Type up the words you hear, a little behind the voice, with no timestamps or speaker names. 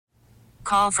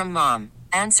Call from mom.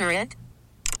 Answer it.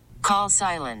 Call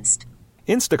silenced.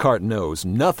 Instacart knows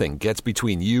nothing gets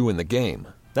between you and the game.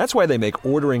 That's why they make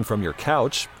ordering from your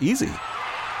couch easy.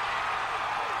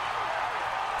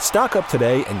 Stock up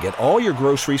today and get all your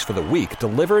groceries for the week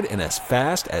delivered in as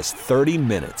fast as 30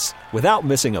 minutes without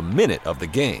missing a minute of the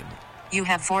game. You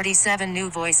have 47 new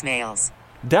voicemails.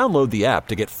 Download the app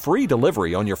to get free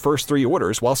delivery on your first 3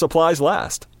 orders while supplies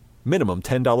last. Minimum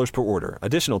 $10 per order.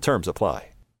 Additional terms apply.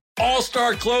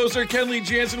 All-star closer Kenley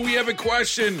Jansen, we have a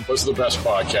question. What's the best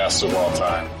podcast of all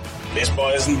time? Baseball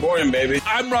isn't boring, baby.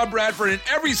 I'm Rob Bradford, and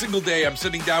every single day I'm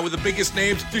sitting down with the biggest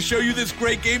names to show you this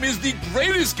great game is the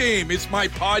greatest game. It's my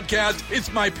podcast.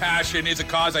 It's my passion. It's a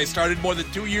cause I started more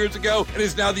than 2 years ago and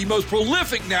is now the most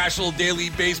prolific national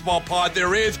daily baseball pod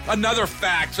there is. Another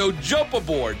fact, so jump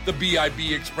aboard the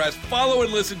BIB Express. Follow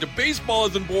and listen to Baseball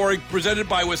Isn't Boring, presented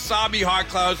by Wasabi Hot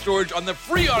Cloud Storage on the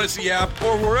free Odyssey app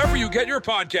or wherever you get your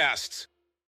podcasts.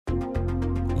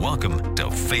 Welcome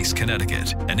to Face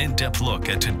Connecticut, an in-depth look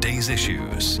at today's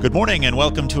issues. Good morning and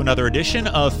welcome to another edition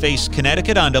of Face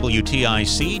Connecticut on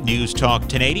WTIC News Talk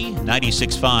 1080,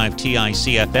 96.5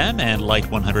 TIC FM, and Light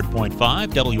 100.5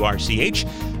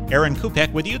 WRCH. Aaron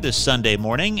Kupek with you this Sunday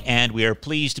morning, and we are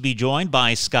pleased to be joined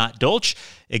by Scott Dolch,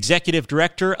 Executive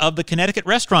Director of the Connecticut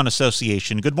Restaurant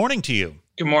Association. Good morning to you.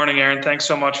 Good morning, Aaron. Thanks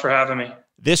so much for having me.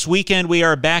 This weekend, we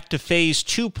are back to phase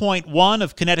 2.1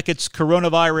 of Connecticut's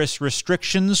coronavirus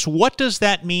restrictions. What does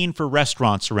that mean for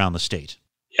restaurants around the state?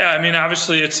 Yeah, I mean,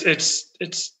 obviously, it's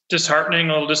disheartening,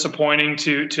 a little disappointing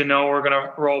to know we're going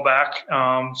to roll back.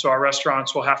 So our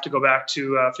restaurants will have to go back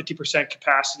to 50%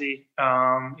 capacity.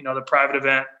 The private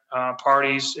event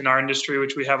parties in our industry,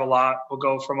 which we have a lot, will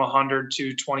go from 100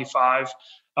 to 25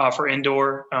 for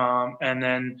indoor, and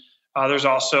then there's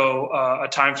also a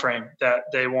time frame that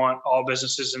they want all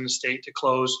businesses in the state to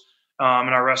close, and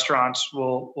our restaurants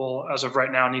will, as of right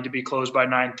now, need to be closed by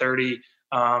 9:30,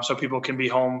 so people can be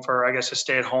home for, I guess, a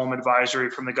stay-at-home advisory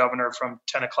from the governor from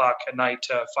 10 o'clock at night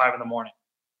to 5 in the morning.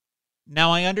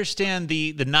 Now, I understand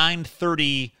the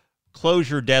 9:30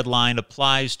 closure deadline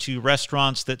applies to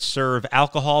restaurants that serve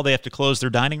alcohol. They have to close their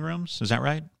dining rooms. Is that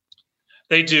right?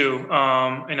 They do,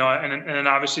 and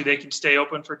obviously they can stay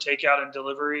open for takeout and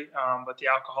delivery, but the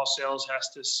alcohol sales has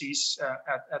to cease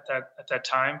at that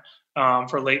time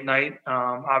for late night.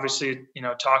 Obviously,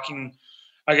 talking,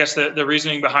 I guess the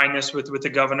reasoning behind this with the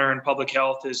governor and public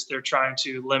health is they're trying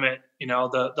to limit,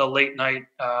 the late night,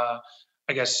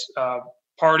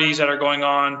 parties that are going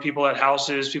on, people at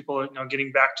houses, people,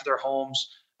 getting back to their homes.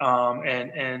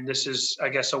 And this is, I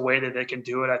guess, a way that they can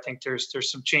do it. I think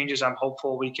there's some changes I'm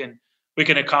hopeful we can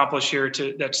accomplish here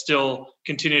that still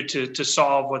continue to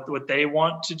solve what they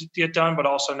want to get done, but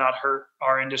also not hurt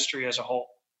our industry as a whole.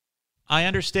 I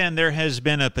understand there has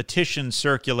been a petition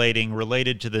circulating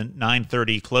related to the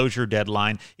 9:30 closure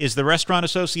deadline. Is the Restaurant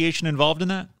Association involved in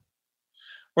that?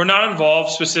 We're not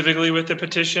involved specifically with the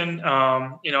petition.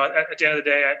 At the end of the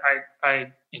day,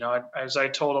 I as I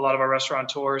told a lot of our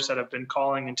restaurateurs that have been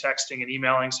calling and texting and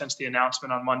emailing since the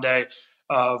announcement on Monday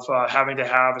of having to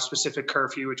have a specific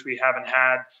curfew, which we haven't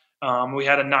had. We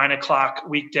had a 9 o'clock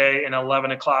weekday and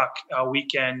 11 o'clock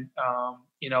weekend,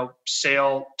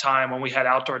 sale time when we had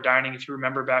outdoor dining, if you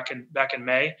remember back in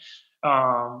May.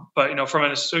 But from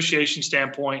an association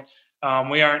standpoint,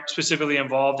 we aren't specifically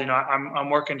involved. I'm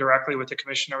working directly with the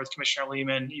commissioner, with Commissioner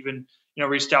Lehman, even,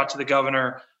 reached out to the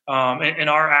governor. And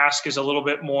our ask is a little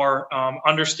bit more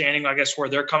understanding, I guess, where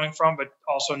they're coming from, but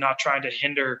also not trying to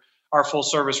hinder our full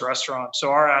service restaurant.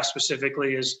 So our ask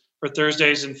specifically is for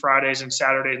Thursdays and Fridays and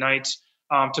Saturday nights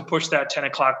to push that 10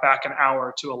 o'clock back an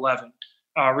hour to 11.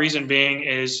 Reason being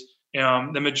is,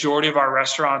 the majority of our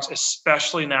restaurants,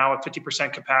 especially now at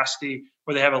 50% capacity,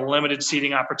 where they have a limited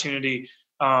seating opportunity,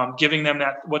 giving them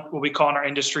that, what we call in our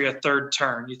industry, a third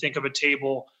turn. You think of a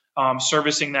table,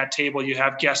 servicing that table, you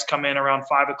have guests come in around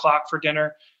 5 o'clock for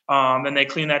dinner, then they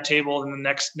clean that table, and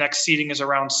the next seating is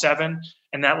around 7,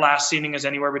 and that last seating is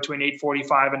anywhere between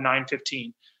 8:45 and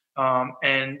 9:15.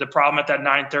 And the problem at that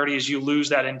 9:30 is you lose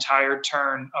that entire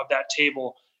turn of that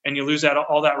table, and you lose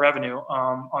all that revenue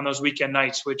on those weekend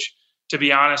nights, which, to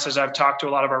be honest, as I've talked to a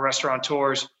lot of our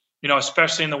restaurateurs,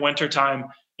 especially in the wintertime,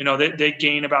 they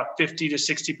gain about 50 to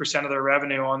 60% of their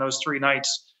revenue on those 3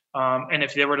 nights. And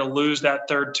if they were to lose that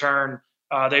third turn,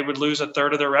 they would lose a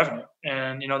third of their revenue.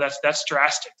 And, that's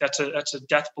drastic. That's a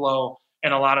death blow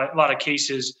in a lot of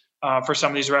cases for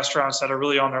some of these restaurants that are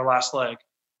really on their last leg.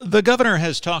 The governor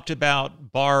has talked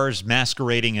about bars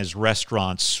masquerading as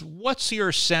restaurants. What's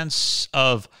your sense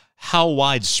of how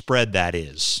widespread that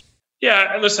is?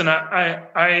 Yeah, listen,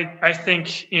 I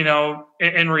think,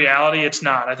 in reality, it's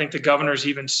not. I think the governor's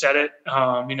even said it.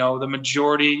 The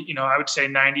majority, I would say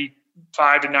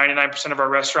 95 to 99% of our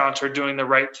restaurants are doing the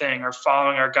right thing, are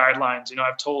following our guidelines.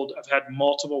 I've had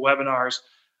multiple webinars,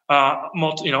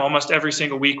 almost every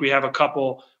single week. We have a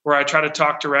couple where I try to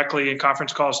talk directly in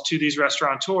conference calls to these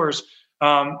restaurateurs.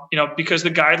 Because the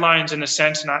guidelines, in a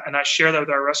sense, and I share that with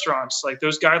our restaurants, like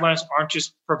those guidelines aren't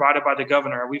just provided by the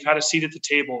governor. We've had a seat at the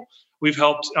table. We've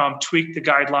helped tweak the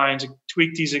guidelines,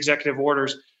 tweak these executive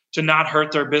orders to not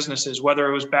hurt their businesses, whether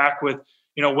it was back with,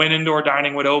 when indoor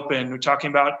dining would open. We're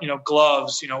talking about,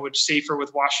 gloves, which safer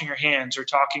with washing your hands, or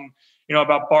talking,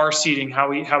 about bar seating, how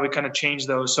we kind of change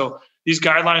those. So these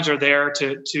guidelines are there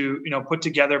to put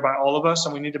together by all of us,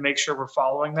 and we need to make sure we're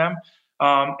following them.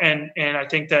 And I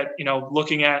think that,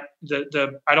 looking at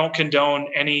I don't condone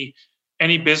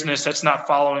any business that's not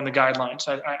following the guidelines.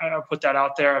 I put that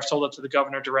out there. I've told it to the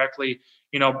governor directly.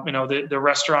 The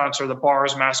restaurants or the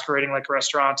bars masquerading like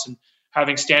restaurants and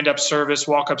having stand-up service,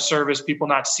 walk-up service, people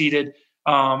not seated.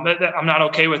 I'm not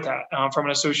okay with that from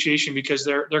an association, because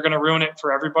they're going to ruin it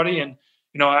for everybody. And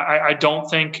I don't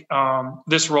think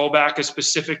this rollback is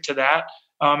specific to that.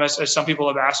 As some people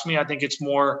have asked me, I think it's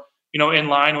more in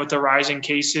line with the rising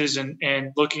cases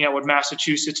and looking at what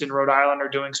Massachusetts and Rhode Island are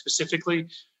doing specifically.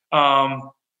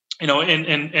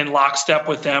 In lockstep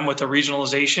with them with the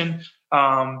regionalization.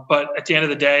 But at the end of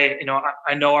the day,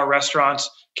 I know our restaurants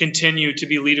continue to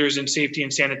be leaders in safety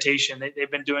and sanitation.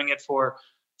 They've been doing it for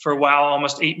a while,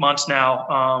 almost 8 months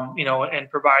now,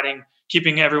 and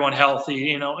keeping everyone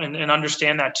healthy, and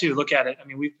understand that too. Look at it. I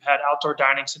mean, we've had outdoor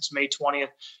dining since May 20th.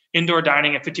 Indoor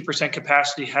dining at 50%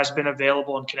 capacity has been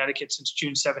available in Connecticut since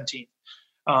June 17th.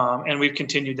 And we've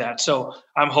continued that. So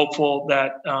I'm hopeful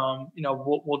that,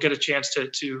 we'll get a chance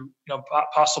to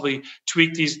possibly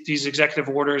tweak these executive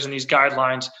orders and these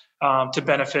guidelines to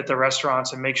benefit the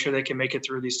restaurants and make sure they can make it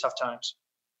through these tough times.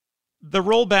 The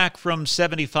rollback from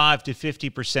 75 to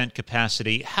 50%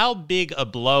 capacity, how big a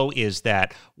blow is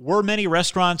that? Were many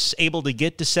restaurants able to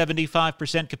get to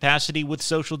 75% capacity with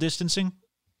social distancing?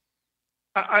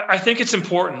 I think it's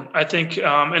important. I think in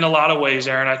a lot of ways,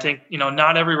 Aaron, I think,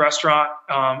 not every restaurant,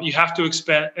 you have to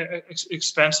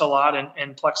expense a lot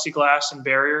in plexiglass and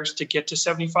barriers to get to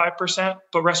 75%,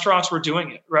 but restaurants were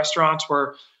doing it. Restaurants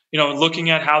were, looking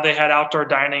at how they had outdoor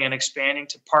dining and expanding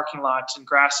to parking lots and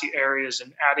grassy areas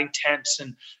and adding tents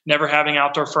and never having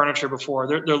outdoor furniture before.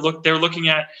 They're looking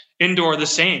at indoor the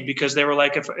same, because they were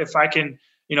like, if I can,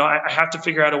 I have to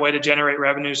figure out a way to generate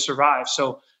revenue to survive.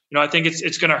 So, I think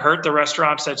it's going to hurt the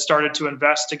restaurants that started to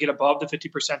invest to get above the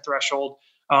 50% threshold,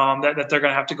 that they're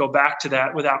going to have to go back to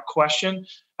that without question.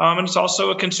 And it's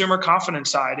also a consumer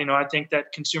confidence side. I think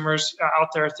that consumers out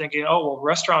there are thinking, oh, well,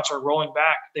 restaurants are rolling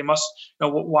back. They must,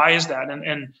 why is that?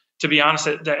 And to be honest,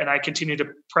 and I continue to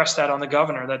press that on the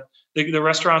governor, that the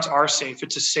restaurants are safe.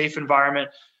 It's a safe environment,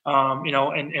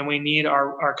 and we need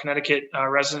our Connecticut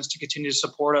residents to continue to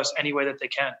support us any way that they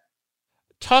can.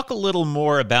 Talk a little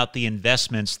more about the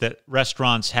investments that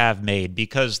restaurants have made,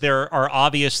 because there are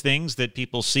obvious things that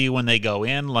people see when they go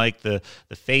in, like the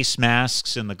face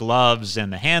masks and the gloves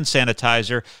and the hand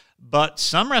sanitizer, but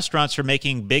some restaurants are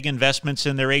making big investments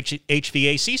in their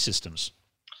HVAC systems.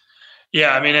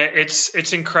 Yeah, I mean,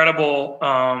 it's incredible,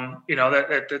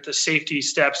 that the safety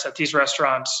steps that these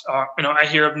restaurants are, I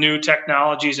hear of new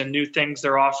technologies and new things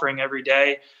they're offering every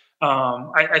day.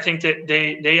 I think that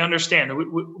they understand.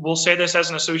 We'll say this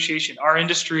as an association. Our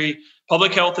industry,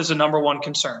 public health is a number one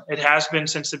concern. It has been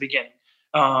since the beginning,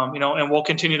 and we'll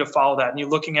continue to follow that. And you're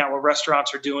looking at what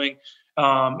restaurants are doing, the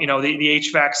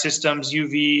HVAC systems,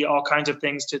 UV, all kinds of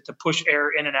things to push air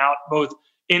in and out, both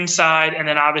inside and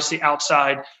then obviously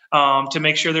outside, to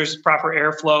make sure there's proper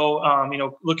airflow,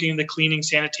 looking at the cleaning,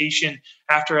 sanitation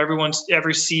after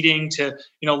every seating to,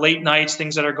 late nights,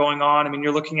 things that are going on. I mean,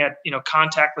 you're looking at,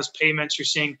 contactless payments. You're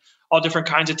seeing all different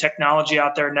kinds of technology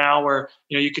out there now where,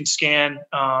 you can scan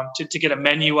to get a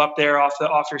menu up there off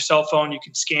your cell phone. You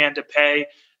can scan to pay,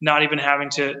 not even having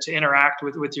to interact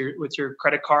with your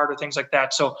credit card or things like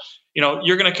that. So,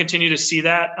 you're going to continue to see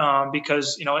that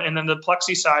because, and then the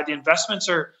Plexi side, the investments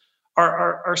are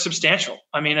substantial.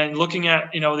 I mean, and looking at,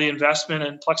 the investment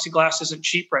in plexiglass isn't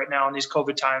cheap right now in these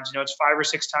COVID times. It's 5 or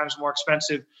 6 times more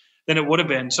expensive than it would have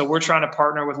been. So we're trying to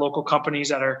partner with local companies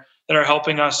that are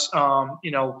helping us,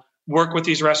 work with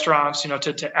these restaurants,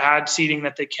 to add seating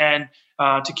that they can,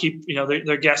 to keep,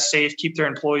 their guests safe, keep their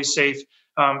employees safe,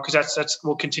 because that's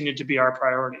will continue to be our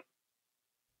priority.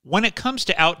 When it comes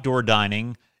to outdoor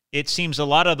dining, it seems a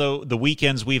lot of the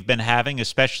weekends we've been having,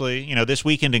 especially, this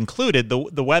weekend included,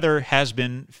 the weather has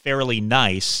been fairly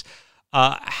nice.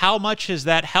 How much has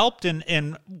that helped,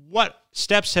 and what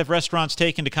steps have restaurants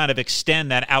taken to kind of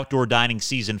extend that outdoor dining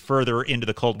season further into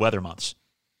the cold weather months?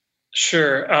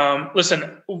 Sure.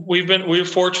 Listen, we're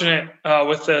fortunate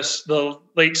with the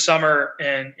late summer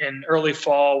and early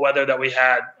fall weather that we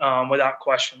had, without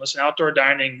question. Listen, outdoor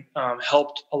dining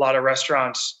helped a lot of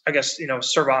restaurants, I guess,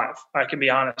 survive. I can be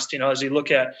honest. As you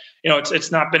look at,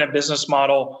 it's not been a business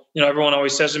model. Everyone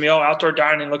always says to me, "Oh, outdoor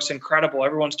dining looks incredible.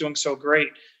 Everyone's doing so great."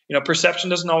 Perception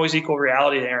doesn't always equal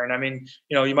reality, Aaron. I mean,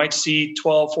 you might see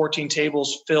 12, 14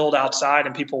 tables filled outside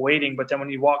and people waiting, but then when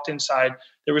you walked inside,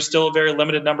 there was still a very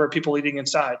limited number of people eating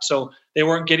inside. So they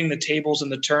weren't getting the tables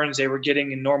and the turns they were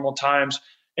getting in normal times,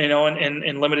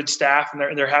 and limited staff,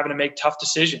 and they're having to make tough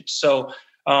decisions. So,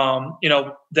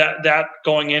 that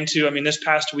going into, this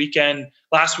past weekend,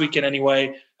 last weekend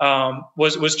anyway,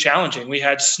 was challenging. We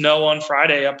had snow on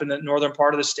Friday up in the northern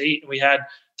part of the state, and we had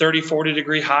 30, 40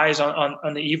 degree highs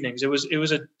on the evenings. It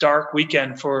was a dark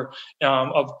weekend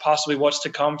of possibly what's to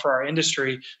come for our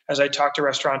industry. As I talked to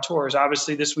restaurateurs,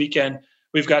 obviously this weekend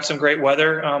we've got some great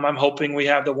weather. I'm hoping we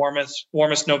have the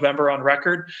warmest November on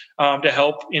record to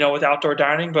help, with outdoor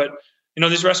dining. But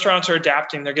these restaurants are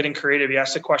adapting. They're getting creative. You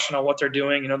asked a question on what they're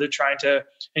doing. They're trying to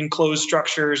enclose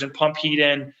structures and pump heat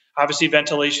in. Obviously,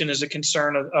 ventilation is a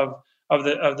concern of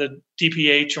the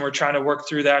DPH, and we're trying to work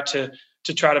through that to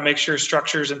try to make sure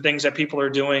structures and things that people are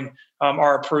doing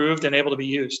are approved and able to be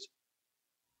used.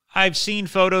 I've seen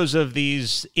photos of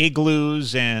these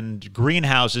igloos and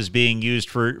greenhouses being used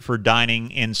for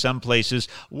dining in some places.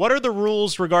 What are the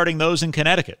rules regarding those in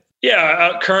Connecticut?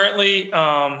 Yeah, currently,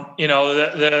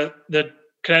 the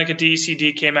Connecticut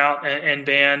DECD came out and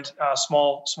banned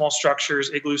small structures,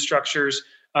 igloo structures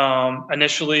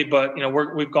initially, but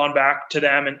we've gone back to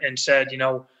them and said,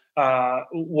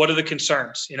 what are the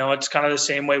concerns? It's kind of the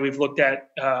same way we've looked at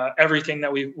everything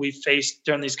that we've faced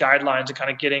during these guidelines, and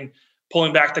kind of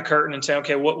pulling back the curtain and saying,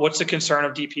 okay, what's the concern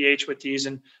of DPH with these?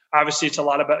 And obviously it's a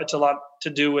lot to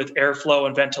do with airflow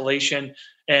and ventilation.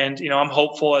 And, I'm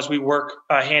hopeful as we work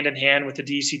hand in hand with the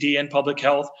DCD and public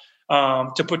health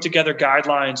to put together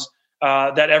guidelines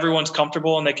that everyone's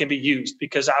comfortable and they can be used,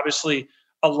 because obviously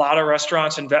a lot of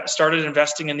restaurants started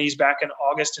investing in these back in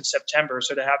August and September.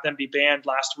 So to have them be banned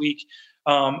last week,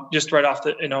 just right off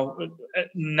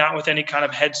not with any kind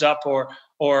of heads up or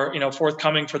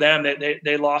forthcoming for them,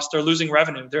 they're losing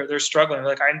revenue. They're struggling.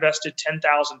 Like, I invested $10,000,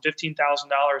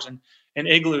 $15,000 in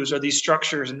igloos or these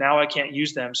structures, and now I can't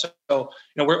use them. So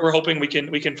we're hoping we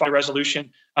can find a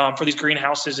resolution for these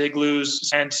greenhouses, igloos,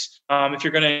 tents. If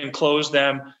you're going to enclose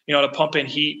them, to pump in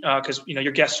heat, because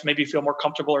your guests maybe feel more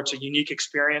comfortable, or it's a unique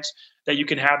experience, that you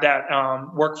can have that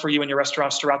work for you in your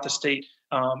restaurants throughout the state.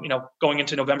 Going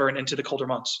into November and into the colder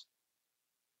months.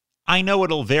 I know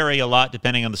it'll vary a lot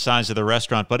depending on the size of the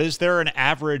restaurant, but is there an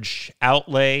average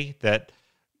outlay that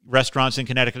restaurants in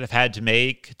Connecticut have had to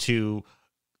make to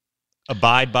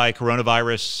abide by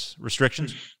coronavirus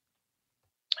restrictions?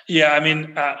 Yeah,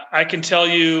 I can tell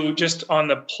you just on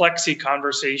the plexi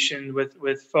conversation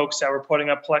with folks that were putting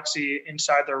up plexi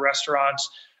inside their restaurants,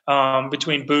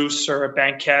 between booths or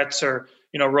banquettes, or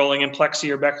rolling in plexi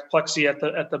or plexi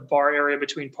at the bar area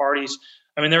between parties.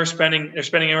 They're spending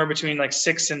anywhere between like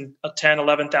 $6,000 and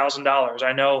 $11,000.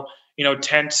 I know,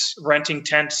 renting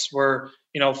tents were,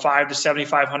 $500 to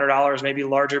 $7,500, maybe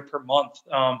larger per month.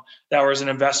 That was an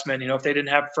investment, if they didn't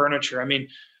have furniture.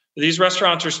 These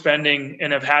restaurants are spending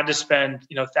and have had to spend,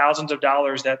 thousands of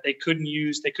dollars that they couldn't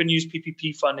use. They couldn't use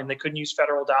PPP funding. They couldn't use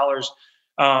federal dollars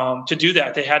to do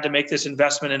that. They had to make this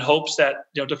investment in hopes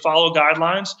that, to follow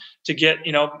guidelines, to get,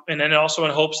 and then also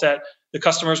in hopes that the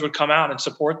customers would come out and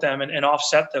support them and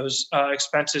offset those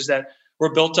expenses that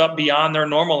were built up beyond their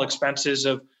normal expenses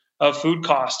of food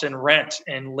cost and rent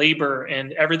and labor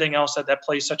and everything else that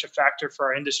plays such a factor for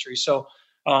our industry. So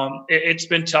it's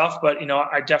been tough, but,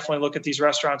 I definitely look at these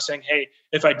restaurants saying, hey,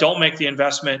 if I don't make the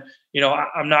investment,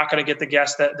 I'm not going to get the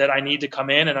guests that I need to come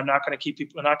in, and I'm not going to keep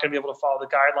people, I'm not going to be able to follow the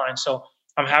guidelines. So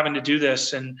I'm having to do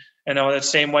this. And that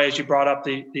same way as you brought up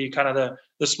the kind of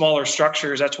the smaller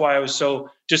structures, that's why it was so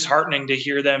disheartening to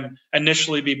hear them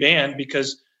initially be banned,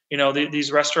 because,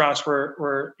 these restaurants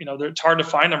were it's hard to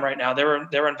find them right now. They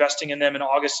were investing in them in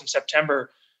August and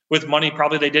September with money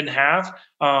probably they didn't have,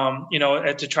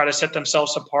 to try to set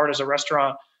themselves apart as a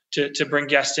restaurant to bring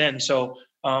guests in. So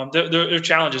there are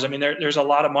challenges. There's a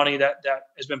lot of money that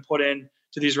has been put in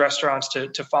to these restaurants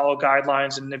to follow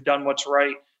guidelines, and they've done what's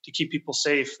right to keep people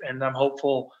safe. And I'm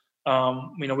hopeful,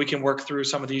 we can work through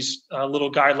some of these little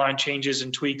guideline changes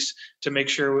and tweaks to make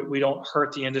sure we don't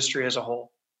hurt the industry as a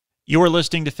whole. You are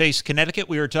listening to Face Connecticut.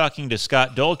 We are talking to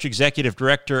Scott Dolch, Executive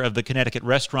Director of the Connecticut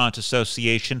Restaurant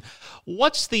Association.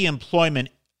 What's the employment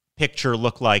picture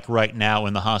look like right now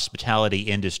in the hospitality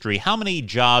industry? How many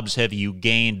jobs have you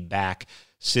gained back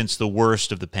since the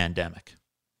worst of the pandemic?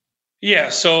 Yeah,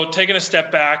 so taking a step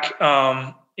back,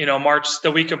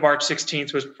 the week of March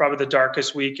 16th was probably the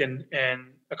darkest week and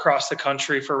across the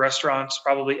country for restaurants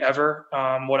probably ever.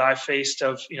 What I faced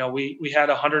we had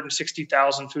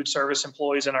 160,000 food service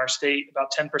employees in our state,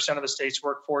 about 10% of the state's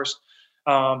workforce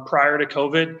prior to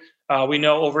COVID. We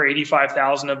know over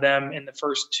 85,000 of them in the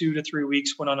first 2 to 3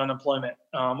 weeks went on unemployment,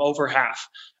 over half.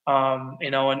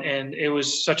 And it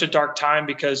was such a dark time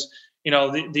because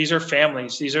these are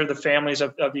families. These are the families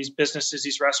of these businesses,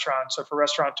 these restaurants. So for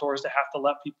restaurateurs to have to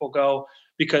let people go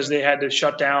because they had to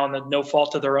shut down at no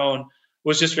fault of their own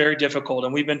was just very difficult.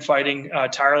 And we've been fighting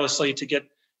tirelessly to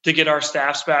get our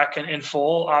staffs back in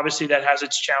full. Obviously, that has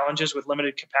its challenges with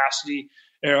limited capacity,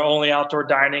 only outdoor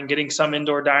dining, getting some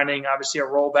indoor dining, obviously a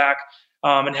rollback,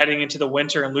 and heading into the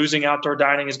winter and losing outdoor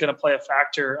dining is going to play a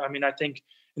factor. I mean, I think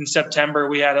in September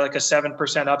we had like a 7%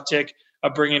 uptick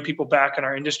of bringing people back in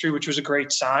our industry, which was a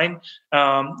great sign.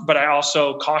 But I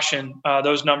also caution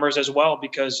those numbers as well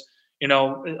because, a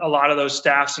lot of those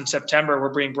staffs in September were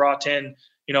being brought in,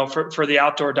 for the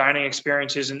outdoor dining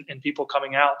experiences and people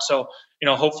coming out. So,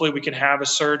 hopefully we can have a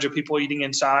surge of people eating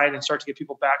inside and start to get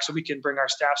people back so we can bring our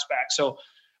staffs back. So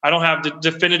I don't have the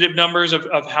definitive numbers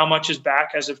of how much is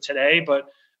back as of today, but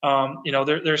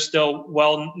there's still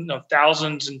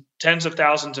thousands and tens of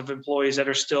thousands of employees that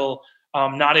are still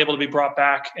not able to be brought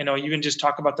back. You can just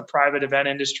talk about the private event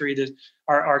industry,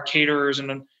 our caterers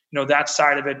and, that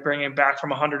side of it, bringing it back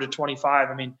from 100 to 25.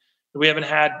 I mean, we haven't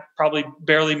had probably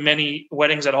barely many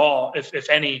weddings at all, if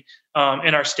any,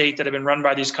 in our state that have been run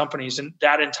by these companies. And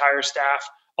that entire staff,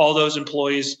 all those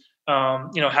employees,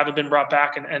 haven't been brought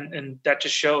back. And that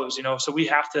just shows, so we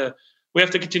have to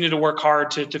continue to work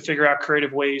hard to figure out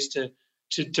creative ways to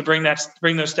bring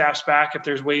those staffs back. If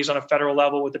there's ways on a federal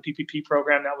level with the PPP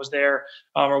program that was there,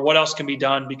 or what else can be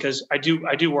done, because I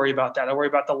do worry about that. I worry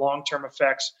about the long-term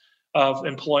effects of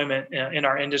employment in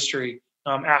our industry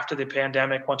after the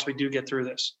pandemic, once we do get through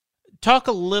this. Talk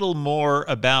a little more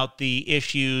about the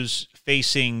issues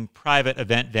facing private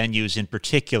event venues in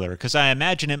particular, because I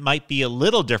imagine it might be a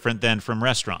little different than from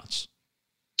restaurants.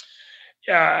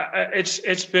 Yeah,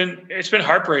 it's been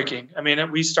heartbreaking. I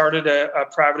mean, we started a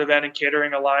private event and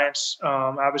catering alliance.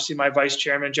 Obviously, my vice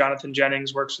chairman, Jonathan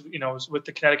Jennings, works with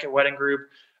the Connecticut Wedding Group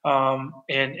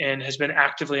and has been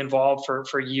actively involved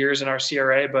for years in our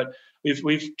CRA. But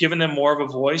we've given them more of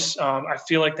a voice. I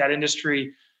feel like that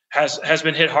industry has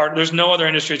been hit hard. There's no other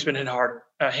industry that's been hit harder,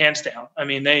 hands down. I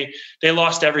mean, they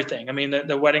lost everything. I mean,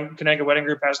 the Connecticut Wedding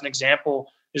Group, as an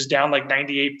example, is down like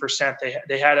 98%.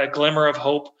 They had a glimmer of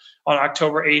hope on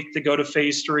October 8th to go to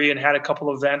phase 3 and had a couple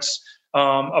of events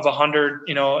of 100,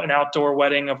 an outdoor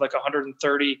wedding of like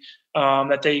 130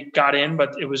 that they got in,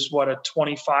 but it was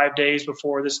 25 days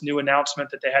before this new announcement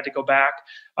that they had to go back,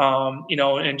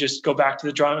 and just go back to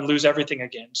the drawing and lose everything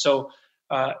again. So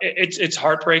it's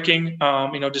heartbreaking,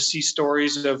 to see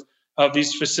stories of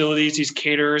these facilities, these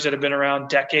caterers that have been around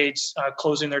decades,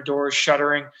 closing their doors,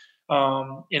 shuttering,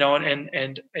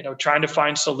 and trying to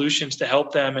find solutions to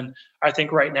help them. And I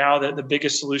think right now that the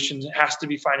biggest solution has to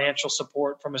be financial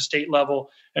support from a state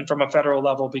level and from a federal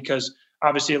level, because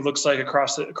obviously it looks like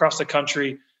across the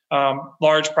country,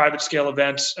 large private scale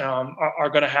events are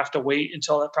going to have to wait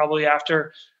until probably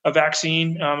after a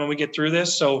vaccine and we get through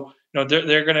this. So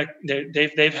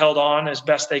they've held on as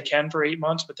best they can for 8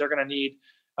 months, but they're going to need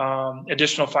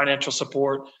additional financial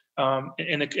support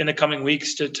in the coming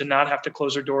weeks to not have to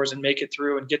close their doors and make it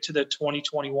through and get to the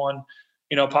 2021,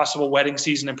 possible wedding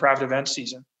season and private event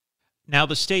season. Now,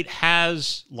 the state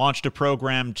has launched a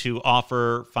program to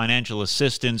offer financial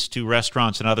assistance to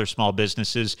restaurants and other small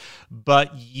businesses,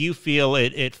 but you feel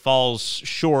it falls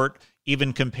short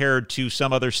even compared to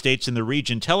some other states in the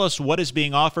region. Tell us what is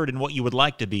being offered and what you would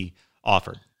like to be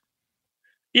offered.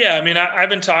 Yeah, I mean, I've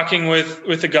been talking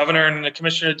with the governor and the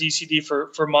commissioner of DCD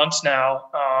for months now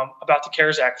about the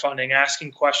CARES Act funding,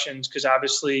 asking questions, because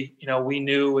obviously, we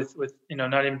knew with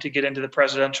not even to get into the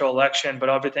presidential election, but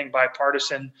everything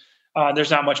bipartisan,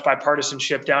 there's not much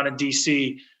bipartisanship down in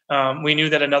DC. We knew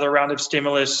that another round of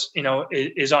stimulus,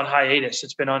 is on hiatus.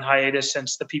 It's been on hiatus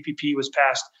since the PPP was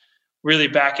passed, really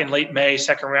back in late May,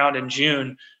 second round in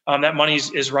June. That money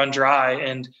is run dry,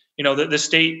 and the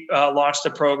state launched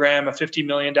a program, a $50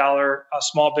 million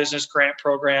small business grant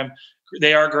program.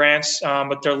 They are grants,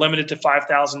 but they're limited to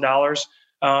 $5,000.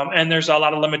 And there's a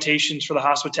lot of limitations for the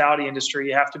hospitality industry.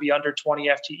 You have to be under 20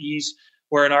 FTEs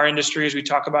where in our industry, as we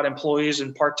talk about employees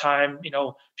and part-time,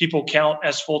 people count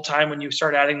as full-time when you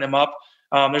start adding them up.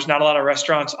 There's not a lot of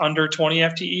restaurants under 20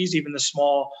 FTEs, even the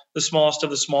smallest of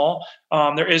the small.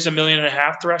 There is $1.5 million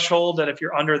threshold that if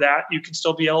you're under that, you can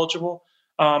still be eligible.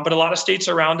 But a lot of states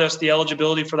around us, the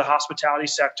eligibility for the hospitality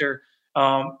sector,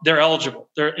 they're eligible.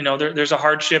 There's a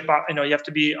hardship. You have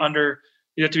to be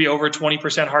over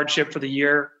 20% hardship for the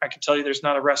year. I can tell you there's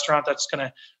not a restaurant that's going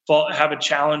to have a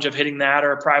challenge of hitting that,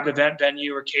 or a private event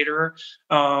venue or caterer.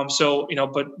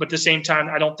 But at the same time,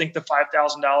 I don't think the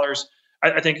 $5,000,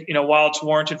 I think, while it's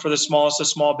warranted for the smallest of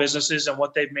small businesses and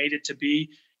what they've made it to be,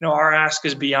 our ask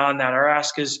is beyond that. Our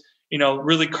ask is,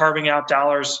 really carving out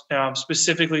dollars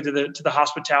specifically to the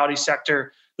hospitality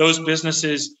sector, those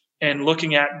businesses, and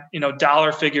looking at,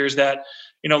 dollar figures that,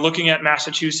 looking at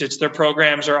Massachusetts, their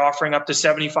programs are offering up to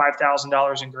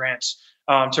 $75,000 in grants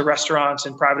to restaurants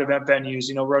and private event venues.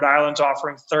 Rhode Island's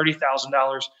offering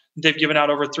 $30,000. They've given out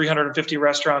over 350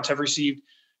 restaurants have received,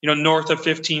 north of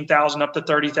 $15,000 up to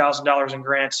 $30,000 in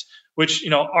grants, which,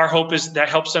 our hope is that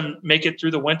helps them make it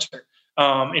through the winter.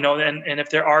 And if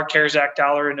there are CARES Act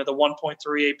dollar into the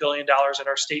 $1.38 billion that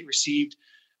our state received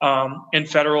in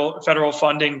federal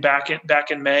funding back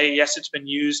in May, yes, it's been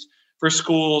used for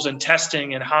schools and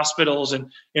testing and hospitals.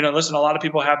 And, listen, a lot of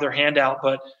people have their hand out,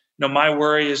 but, my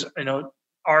worry is,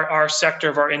 our sector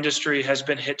of our industry has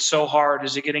been hit so hard.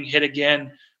 Is it getting hit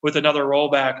again with another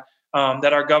rollback?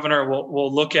 That our governor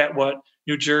will look at what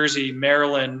New Jersey,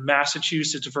 Maryland,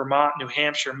 Massachusetts, Vermont, New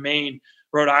Hampshire, Maine,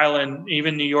 Rhode Island,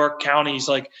 even New York counties,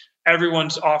 like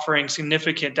everyone's offering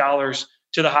significant dollars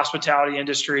to the hospitality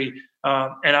industry.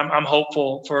 And I'm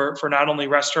hopeful for not only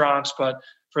restaurants, but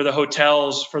for the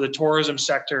hotels, for the tourism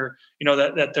sector,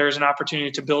 that there's an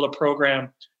opportunity to build a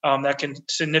program that can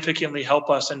significantly help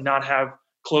us and not have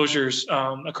closures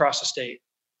across the state.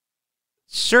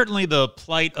 Certainly the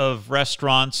plight of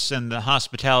restaurants and the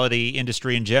hospitality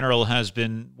industry in general has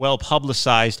been well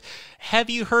publicized. Have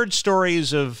you heard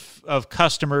stories of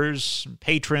customers,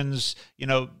 patrons,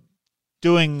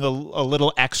 doing a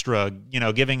little extra,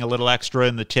 giving a little extra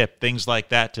in the tip, things like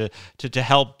that to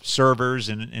help servers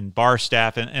and bar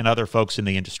staff and other folks in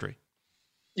the industry?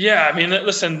 Yeah, I mean,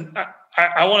 listen,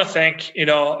 I want to thank,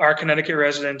 our Connecticut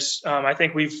residents. I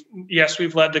think we've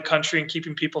led the country in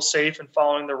keeping people safe and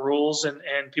following the rules, and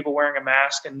people wearing a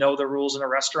mask and know the rules in a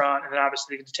restaurant, and then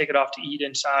obviously they can take it off to eat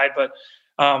inside. But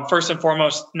first and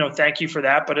foremost, thank you for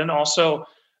that. But then also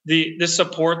the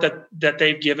support that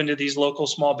they've given to these local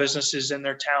small businesses in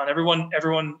their town. Everyone,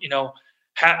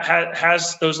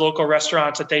 has those local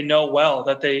restaurants that they know well,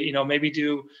 that they, maybe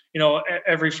do,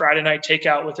 every Friday night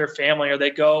takeout with their family, or they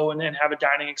go and then have a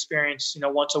dining experience,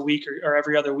 once a week or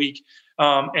every other week.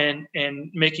 And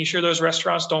making sure those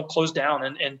restaurants don't close down,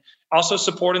 and also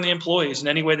supporting the employees in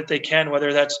any way that they can,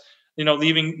 whether that's,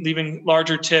 leaving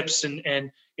larger tips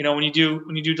and when you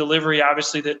do delivery,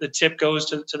 obviously the tip goes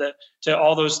to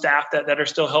all those staff that are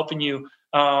still helping you,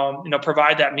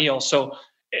 provide that meal. So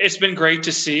it's been great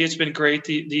to see. It's been great,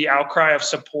 the outcry of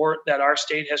support that our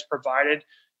state has provided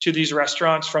to these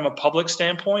restaurants from a public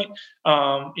standpoint.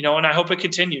 And I hope it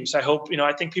continues. I hope,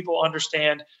 I think people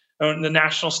understand the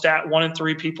national stat, 1 in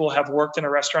 3 people have worked in a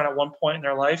restaurant at one point in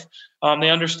their life. They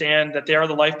understand that they are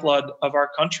the lifeblood of our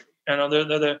country.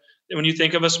 When you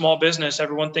think of a small business,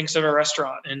 everyone thinks of a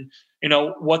restaurant, and,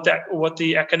 what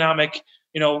the economic,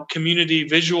 community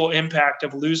visual impact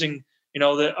of losing,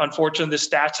 unfortunately, the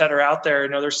stats that are out there,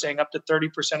 they're saying up to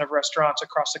 30% of restaurants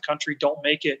across the country don't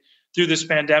make it through this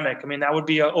pandemic. I mean, that would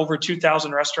be over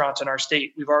 2,000 restaurants in our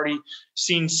state. We've already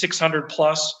seen 600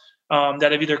 plus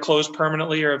that have either closed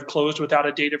permanently or have closed without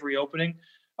a date of reopening.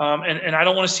 And I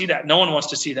don't want to see that. No one wants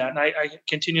to see that. And I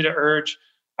continue to urge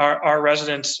our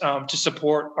residents to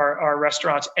support our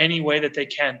restaurants any way that they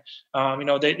can.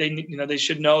 They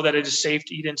should know that it is safe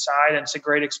to eat inside, and it's a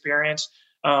great experience.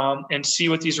 And see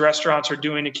what these restaurants are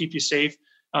doing to keep you safe.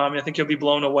 I think you'll be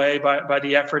blown away by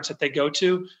the efforts that they go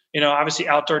to. Obviously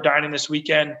outdoor dining this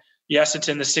weekend. Yes, it's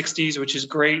in the 60s, which is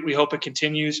great. We hope it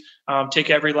continues.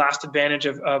 Take every last advantage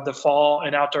of the fall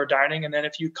and outdoor dining. And then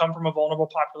if you come from a vulnerable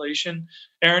population,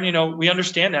 Aaron, we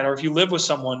understand that. Or if you live with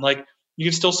someone, like, you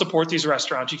can still support these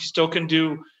restaurants. You still can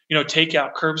do,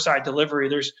 takeout, curbside delivery.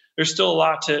 There's still a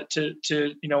lot to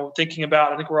thinking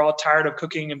about. I think we're all tired of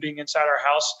cooking and being inside our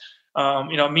house.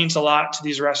 It means a lot to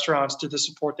these restaurants, to the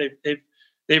support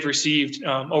they've received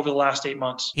over the last 8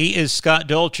 months. He is Scott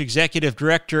Dolch, Executive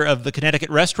Director of the Connecticut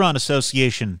Restaurant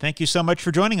Association. Thank you so much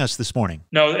for joining us this morning.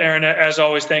 No, Aaron, as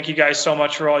always, thank you guys so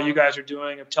much for all you guys are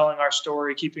doing of telling our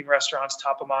story, keeping restaurants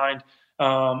top of mind.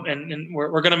 And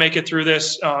we're going to make it through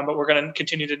this, but we're going to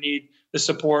continue to need the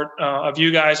support of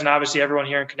you guys and obviously everyone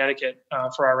here in Connecticut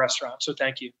for our restaurant. So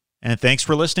thank you. And thanks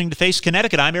for listening to Face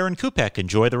Connecticut. I'm Aaron Kupek.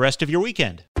 Enjoy the rest of your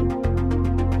weekend.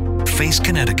 Face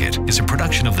Connecticut is a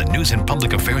production of the News and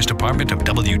Public Affairs Department of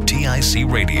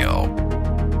WTIC Radio.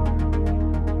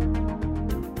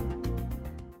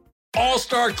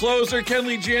 All-star closer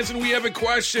Kenley Jansen, we have a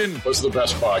question. What's the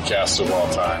best podcast of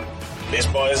all time?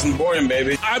 Baseball isn't boring,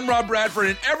 baby. I'm Rob Bradford,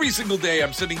 and every single day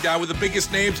I'm sitting down with the biggest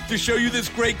names to show you this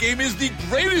great game is the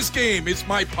greatest game. It's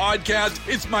my podcast.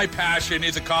 It's my passion.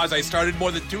 It's a cause I started more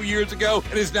than 2 years ago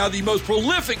and is now the most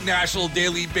prolific national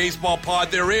daily baseball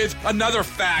pod there is. Another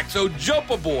fact, so jump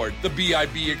aboard the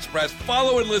BIB Express.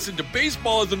 Follow and listen to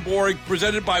Baseball Isn't Boring,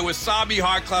 presented by Wasabi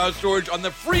Hot Cloud Storage on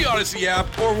the free Odyssey app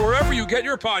or wherever you get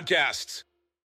your podcasts.